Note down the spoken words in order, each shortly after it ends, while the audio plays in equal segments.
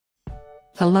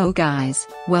Hello guys,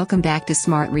 welcome back to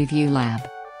Smart Review Lab.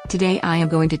 Today I am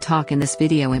going to talk in this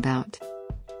video about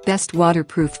best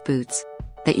waterproof boots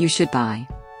that you should buy.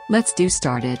 Let's do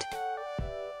started.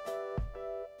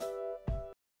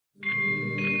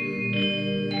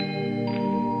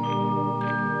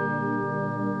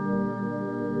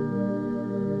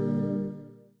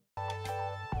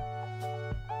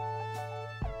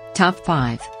 Top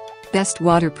 5 Best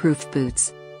Waterproof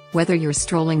Boots. Whether you're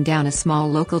strolling down a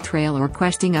small local trail or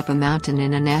questing up a mountain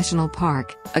in a national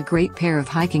park, a great pair of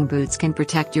hiking boots can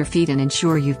protect your feet and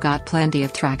ensure you've got plenty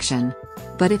of traction.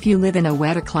 But if you live in a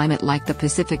wetter climate like the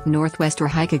Pacific Northwest or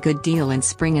hike a good deal in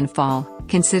spring and fall,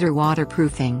 consider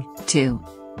waterproofing, too.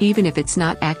 Even if it's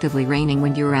not actively raining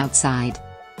when you're outside.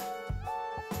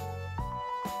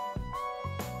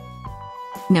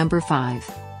 Number 5.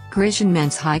 Grecian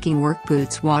Men's Hiking Work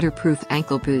Boots Waterproof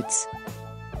Ankle Boots.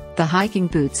 The hiking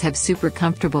boots have super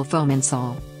comfortable foam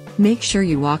insole. Make sure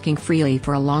you're walking freely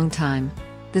for a long time.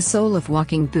 The sole of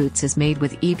walking boots is made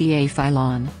with EVA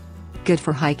Phylon. Good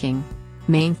for hiking.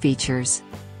 Main features: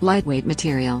 lightweight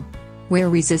material,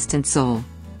 wear-resistant sole,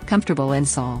 comfortable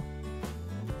insole.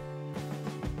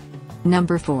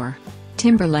 Number 4.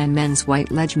 Timberland Men's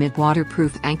White Ledge Mid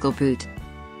Waterproof Ankle Boot.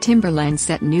 Timberland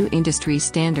set new industry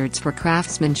standards for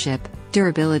craftsmanship,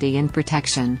 durability and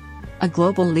protection. A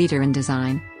global leader in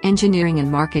design, engineering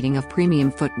and marketing of premium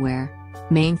footwear.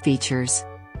 Main features: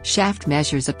 shaft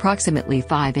measures approximately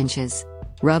 5 inches.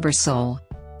 Rubber sole.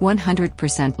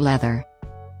 100% leather.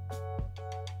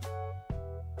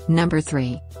 Number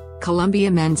 3. Columbia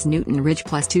Men's Newton Ridge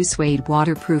Plus 2 Suede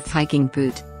Waterproof Hiking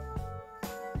Boot.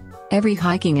 Every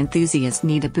hiking enthusiast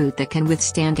needs a boot that can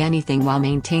withstand anything while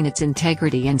maintain its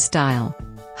integrity and style.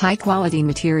 High-quality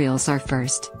materials are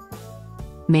first.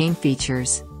 Main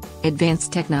features: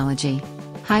 advanced technology,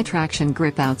 high traction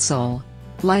grip outsole,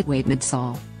 lightweight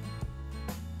midsole.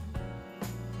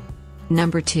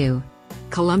 Number 2.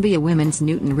 Columbia Women's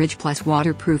Newton Ridge Plus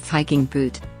Waterproof Hiking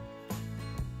Boot.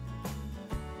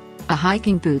 A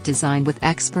hiking boot designed with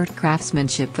expert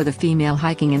craftsmanship for the female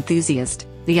hiking enthusiast,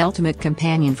 the ultimate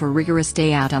companion for rigorous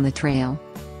day out on the trail.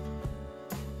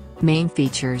 Main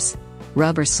features: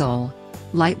 rubber sole,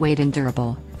 lightweight and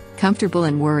durable, comfortable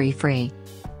and worry-free.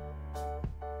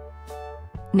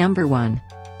 Number 1.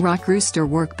 Rock Rooster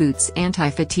Work Boots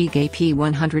Anti-Fatigue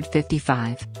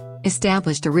AP155.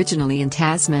 Established originally in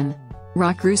Tasman,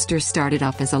 Rock Rooster started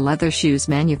off as a leather shoes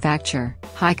manufacturer,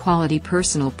 high-quality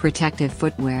personal protective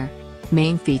footwear.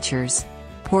 Main features: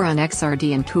 Poron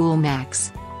XRD and Cool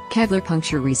Max. Kevlar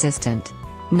puncture resistant.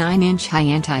 9-inch high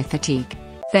anti-fatigue.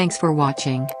 Thanks for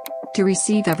watching. To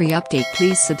receive every update,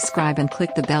 please subscribe and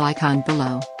click the bell icon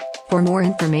below. For more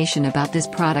information about this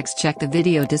products, check the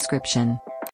video description.